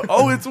 Like,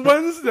 oh, it's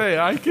Wednesday.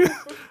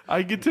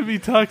 I get to be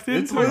tucked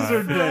in. It's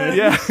Lizard Day.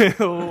 Yeah,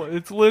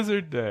 it's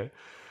Lizard Day.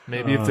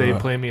 Maybe if they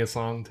play me a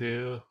song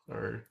too,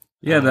 or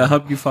Yeah, that'll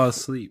help you fall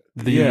asleep.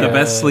 The Yeah.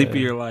 best sleep of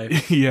your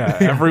life. Yeah,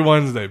 every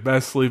Wednesday,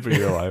 best sleep of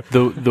your life.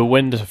 the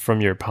wind from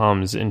your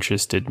palms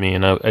interested me,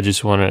 and I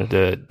just wanted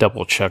to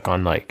double check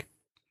on like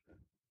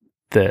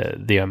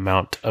the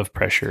amount of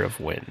pressure of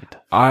wind.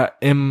 I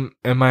in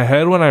my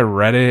head when I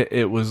read it,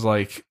 it was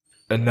like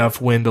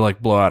enough wind to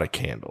like blow out a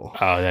candle.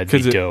 Oh, that'd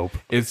 'Cause be dope.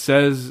 It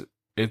says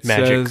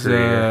Magic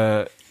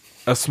career.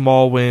 A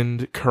small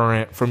wind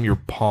current from your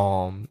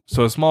palm.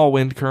 So a small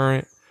wind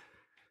current,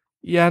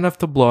 yeah, enough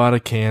to blow out a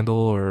candle,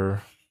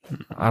 or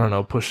I don't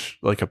know, push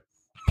like a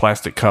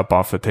plastic cup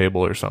off the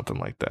table or something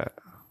like that.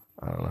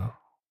 I don't know.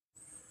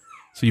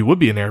 So you would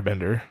be an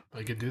airbender.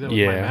 I could do that with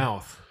my Yeah.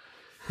 mouth.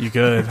 You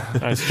could,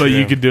 That's but you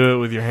true. could do it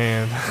with your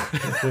hand.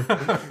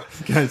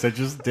 Guys, I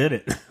just did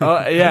it.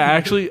 Yeah,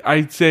 actually,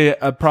 I'd say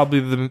probably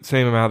the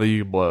same amount that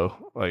you could blow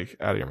like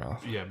out of your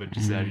mouth Yeah, but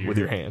just out of your with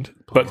your hand.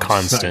 But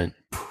constant.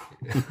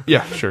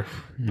 Yeah, sure.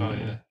 Oh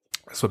yeah.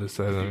 That's what it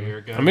says. I mean.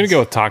 Your I'm gonna go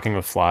with talking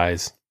with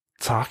flies.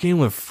 talking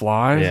with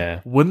flies.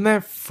 Yeah. Wouldn't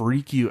that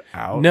freak you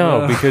out?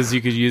 No, though? because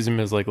you could use them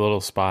as like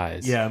little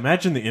spies. Yeah,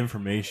 imagine the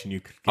information you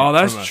could get. Oh,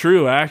 that's from a-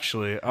 true.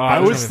 Actually, I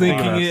was didn't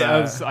think thinking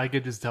about that. I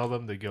could just tell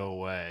them to go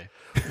away.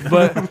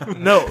 But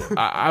no,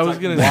 I was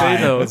gonna why?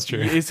 say though, That's true.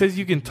 it says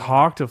you can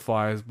talk to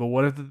flies, but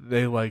what if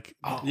they like?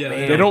 Yeah,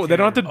 They don't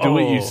have to do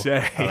what you Oh.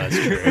 say. Oh, that's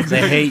true.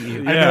 They hate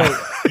you. I know.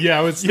 Yeah,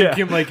 I was Yeah.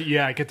 thinking like,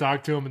 I could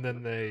talk to them, and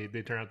then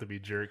they turn out to be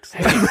jerks.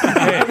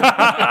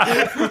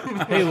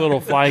 Hey,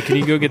 little fly, can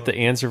you go get the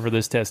answer for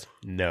this test?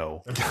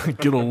 No.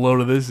 Get a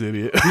load of this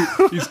idiot.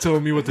 He's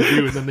telling me what to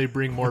do, and then they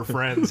bring more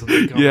friends. And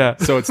they come. Yeah.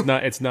 So it's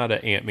not an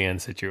Ant-Man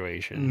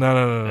situation.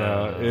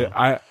 No.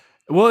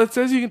 Well, it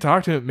says you can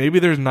talk to him. Maybe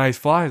there's nice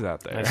flies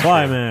out there.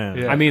 Fly man.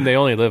 Yeah. I mean, they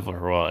only live for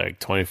what, like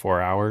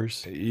 24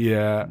 hours.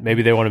 Yeah.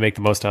 Maybe they want to make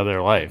the most out of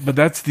their life. But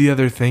that's the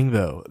other thing,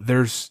 though.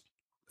 There's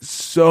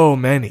so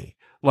many.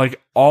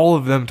 Like, all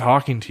of them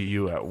talking to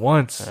you at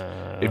once.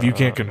 If you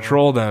can't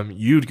control them,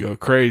 you'd go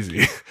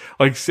crazy.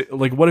 like,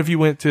 what if you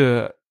went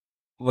to,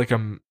 like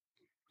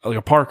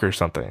a park or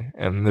something,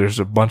 and there's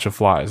a bunch of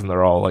flies, and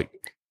they're all, like...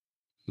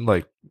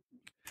 What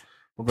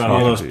about all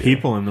those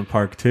people in the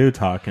park, too,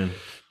 talking?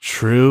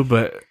 True,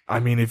 but, I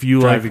mean, if you,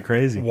 Drive like, you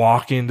crazy.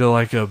 walk into,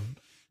 like, a...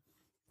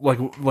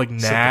 Like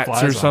gnats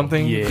flies or on.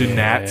 something? Do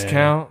gnats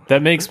count?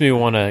 That makes me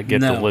want to get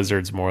the No.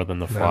 lizards more than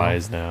the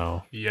flies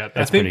now. Yeah, I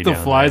That's pretty think the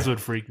down flies there. would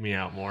freak me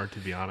out more, to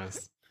be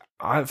honest.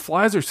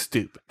 Flies are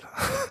stupid.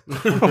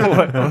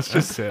 Let's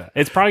just say that.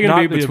 It's probably going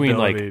Not to be the between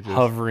ability, like just-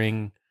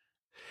 hovering.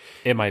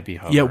 It might be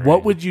hovering. Yeah,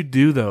 what would you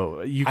do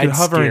though? You could I'd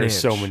hover scare an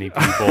so inch. many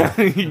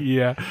people.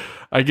 Yeah,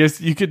 I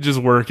guess you could just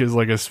work as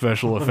like a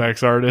special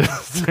effects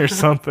artist or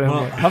something.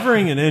 Well,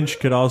 hovering an inch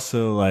could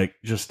also like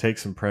just take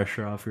some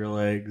pressure off your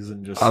legs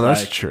and just. Oh,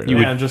 that's like, true.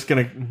 Yeah, I'm just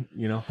gonna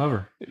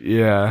hover.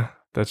 Yeah,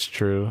 that's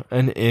true.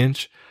 An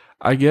inch,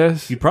 I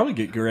guess. You'd probably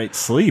get great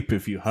sleep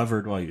if you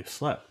hovered while you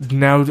slept.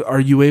 Now, are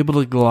you able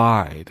to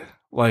glide?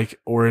 Like,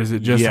 or is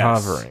it just Yes.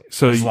 hovering?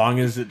 So, As long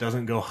as it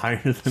doesn't go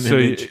higher than So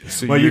an you- inch.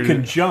 so well, you you're-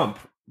 can jump,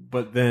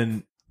 but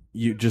then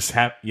you just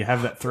have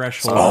that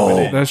threshold. oh, of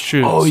an inch. that's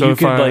true. Oh, so you if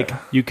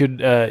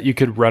could you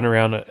could run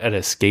around at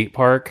a skate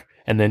park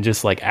and then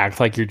just like act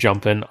like you're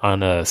jumping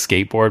on a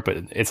skateboard, but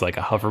it's like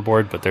a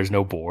hoverboard, but there's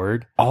no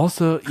board.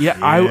 Also, yeah.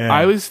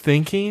 I was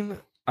thinking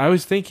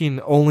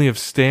only of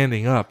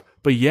standing up,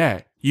 but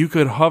yeah, you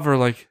could hover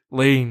like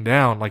laying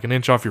down like an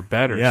inch off your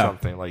bed or Yeah.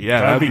 something. Like,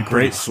 yeah, That'd that'd, be be great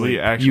pretty sleep. sweet.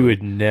 Actually, You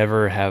would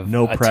never have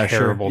No a pressure.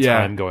 terrible Yeah.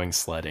 time going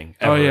sledding.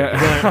 Oh ever.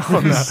 yeah. Oh,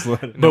 no.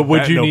 But No would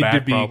back- you no need to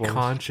back be problems.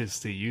 conscious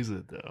to use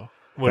it, though?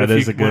 What That if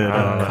is you a good, went uh,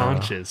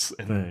 unconscious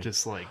and thing.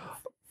 just like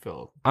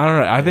felt? I don't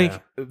know. I think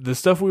the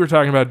stuff we were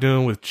talking about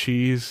doing with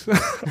cheese.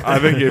 I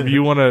think if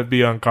you want to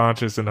be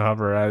unconscious and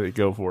hover, I think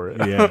go for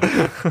it.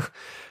 Yeah.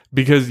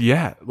 Because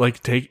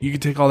like you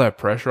can take all that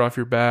pressure off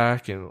your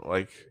back and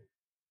like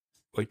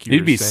you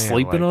You'd were be saying,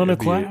 sleeping on a it'd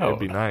be- cloud. It'd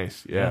be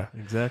nice. Yeah.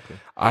 exactly.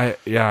 I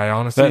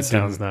honestly That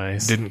sounds didn't,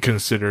 nice. didn't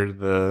consider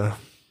the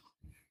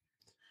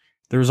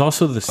There was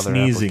also the Other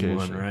sneezing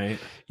one, application. right?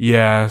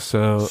 yeah.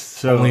 So,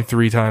 So only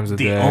 3 times a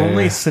the day.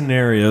 only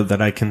scenario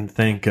that I can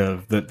think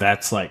of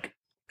that's like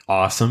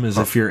awesome is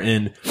if you're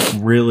in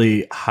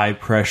really high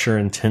pressure,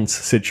 intense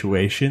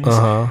situations,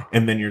 Uh-huh.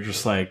 and then you're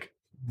just like,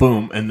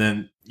 boom, and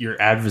then your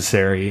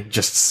adversary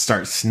just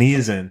starts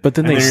sneezing. But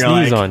then and they you're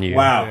sneeze like, on you.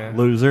 Wow, Yeah.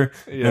 loser.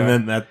 Yeah.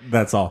 And then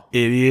that's all.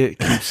 Idiot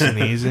keeps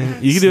sneezing.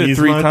 You can do it Sneeze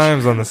 3 much?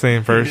 times on the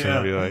same person. Yeah.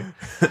 And be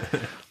like,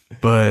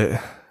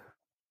 but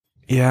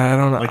yeah, I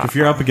don't know. Like if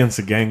you're up against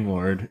a gang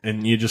lord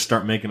and you just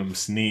start making him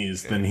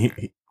sneeze, then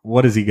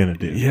what is he gonna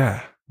do?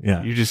 yeah,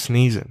 Yeah. you're just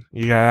sneezing.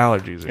 You got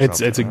allergies. Or It's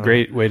something. a I don't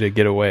great way to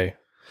get away.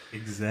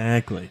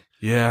 Exactly.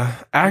 Yeah,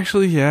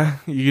 actually, yeah,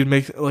 you could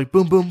make like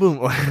boom, boom, boom,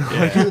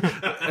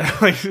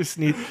 like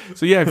sneeze.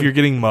 So yeah, if you're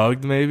getting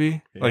mugged,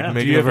 maybe like Yeah.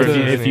 make Do you it ever- versus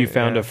If you sneeze,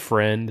 found yeah. a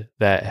friend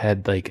that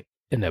had like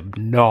an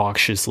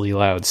obnoxiously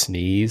loud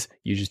sneeze,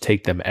 you just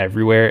take them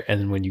everywhere, and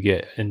then when you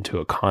get into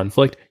a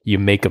conflict, you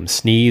make them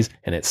sneeze,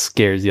 and it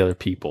scares the other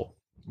people.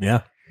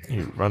 Yeah.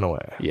 you run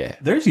away. Yeah.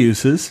 There's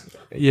uses.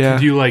 Yeah,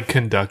 Could you like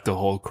conduct a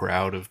whole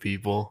crowd of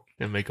people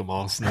and make them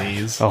all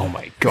sneeze? Oh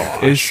my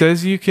god. it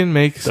says you can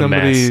make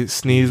somebody mass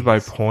sneeze by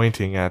sneeze.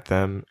 pointing at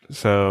them.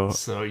 So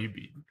So you'd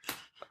be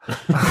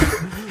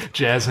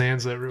jazz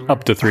hands everywhere.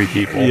 Up to 3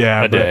 people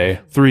yeah, a but day.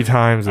 3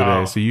 times a day.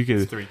 Oh, So you it's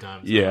could 3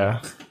 times.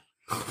 yeah.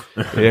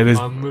 It is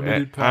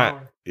Unlimited I-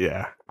 power.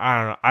 yeah, I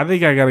don't know. I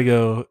think I gotta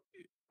go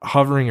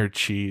hovering or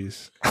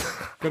cheese.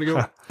 Gotta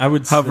go. I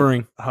would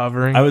Hovering.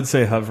 Hovering. I would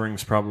say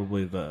hovering's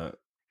probably the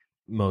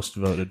most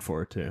voted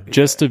for too.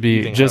 Just to You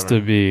be think just to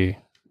hovering. be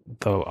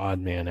the odd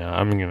man out,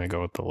 I'm gonna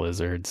go with the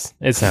lizards.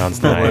 It sounds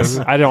The nice.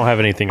 lizard. I don't have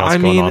anything else I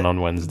going mean, on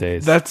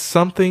Wednesdays. That's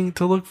something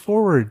to look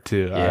forward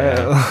to.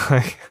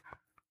 Yeah.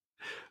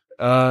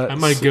 I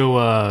might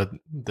go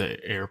the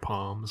air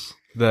palms.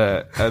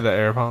 the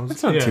air palms.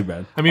 That's not Yeah. too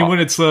bad. I mean, when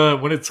it's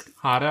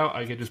hot out,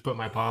 I could just put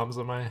my palms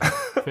on my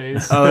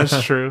face. Oh,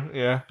 that's true.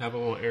 Yeah. Have a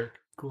little air.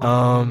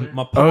 Cooler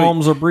My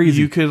palms are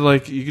breezy. You could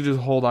just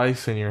hold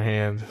ice in your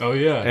hand oh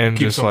yeah, and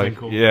Keep just something like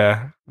cool.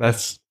 yeah,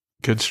 that's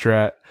good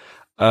strat.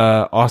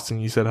 Austin,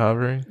 you said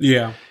hovering?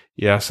 Yeah.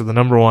 Yeah, so the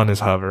number 1 is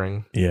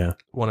hovering, Yeah.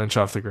 1 inch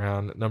off the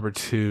ground. Number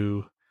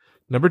two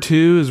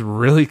is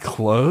really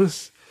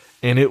close,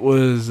 and it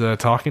was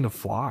talking to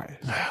flies.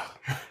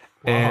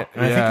 And I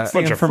think it's the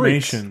Bunch of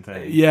information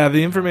thing. yeah,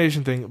 the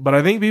information thing. But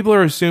I think people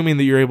are assuming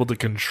that you're able to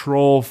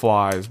control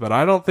flies, but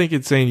I don't think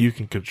it's saying you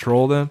can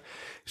control them.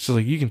 It's just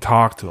like you can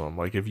talk to them.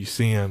 Like if you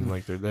see them,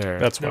 like they're there.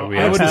 That's why No, we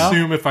I have would How?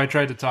 assume if I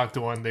tried to talk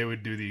to one, they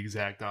would do the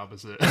exact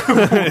opposite.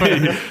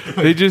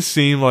 They just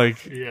seem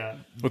like, yeah.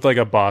 with like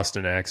a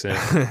Boston accent.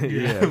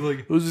 yeah.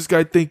 Like, Who's this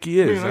guy think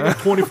he is? man, I got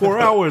 24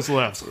 hours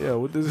left. Yeah,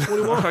 what does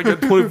I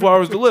got 24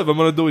 hours to live. I'm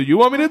gonna do what you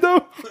want me to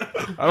do.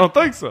 I don't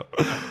think so.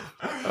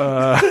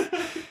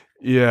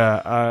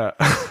 Yeah,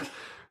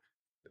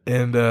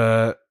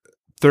 and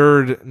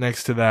third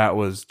next to that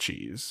was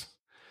cheese.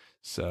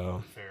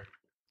 So Fair.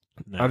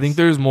 I think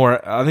there's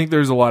more. I think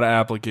there's a lot of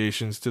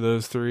applications to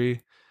those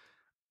 3.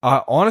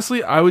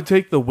 Honestly, I would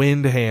take the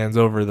wind hands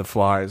over the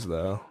flies,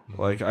 though.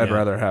 Like I'd Yeah.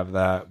 rather have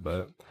that,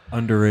 but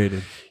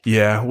underrated.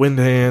 yeah, wind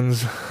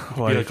hands.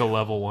 Be like a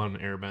level 1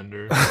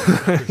 airbender.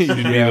 You'd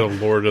be Yeah. the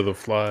Lord of the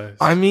Flies.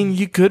 I mean,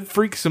 you could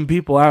freak some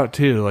people out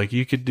too. Like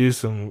you could do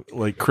some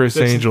like Chris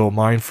That's- Angel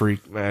mind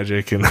freak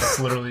magic and It's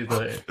literally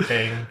the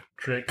hang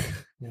trick.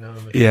 You know.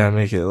 yeah,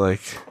 make it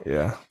like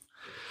yeah.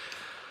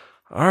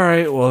 All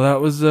right, well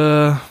that was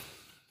That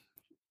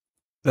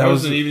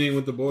was an evening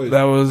with the boys.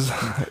 that was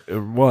it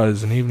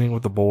was an evening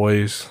with the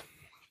boys.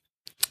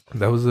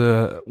 That was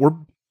we're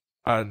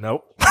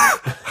nope.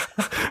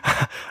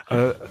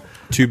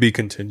 To be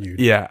continued.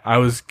 Yeah, I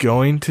was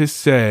going to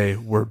say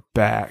we're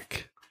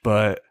back,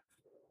 but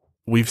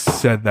we've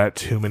said that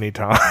too many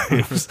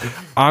times.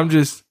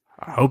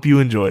 I hope you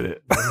enjoyed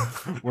it.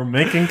 We're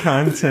making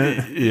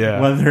content.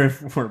 Yeah. Whether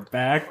if we're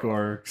back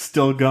or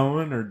still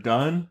going or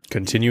done.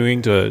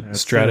 Continuing to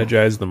That's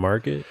strategize the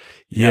market.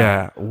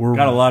 Yeah, we're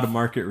Got a lot of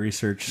market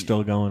research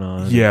still going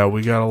on. Yeah,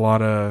 we got a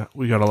lot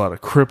of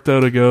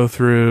crypto to go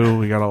through.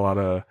 We got a lot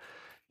of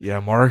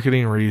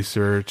marketing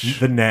research,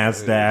 The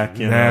NASDAQ.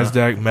 You know.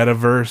 NASDAQ,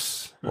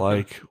 metaverse.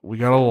 Like we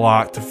got a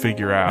lot to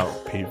figure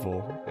out,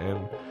 people,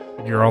 and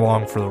you're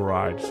along for the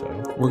ride. So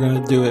We're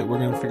going to do it. We're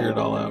going to figure it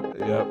all out.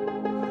 yep.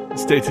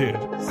 Stay tuned.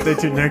 Stay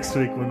tuned next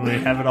week when we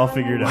have it all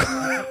figured out.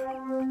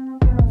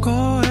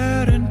 Go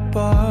ahead and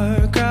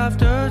bark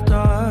after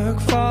dark,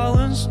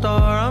 fallen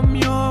star. I'm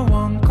your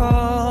one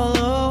call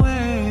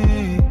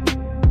away.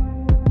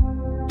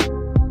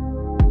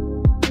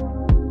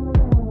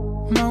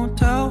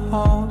 Motel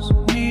halls,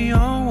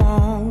 neon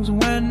walls.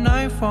 When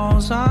night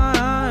falls,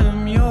 I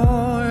am yours.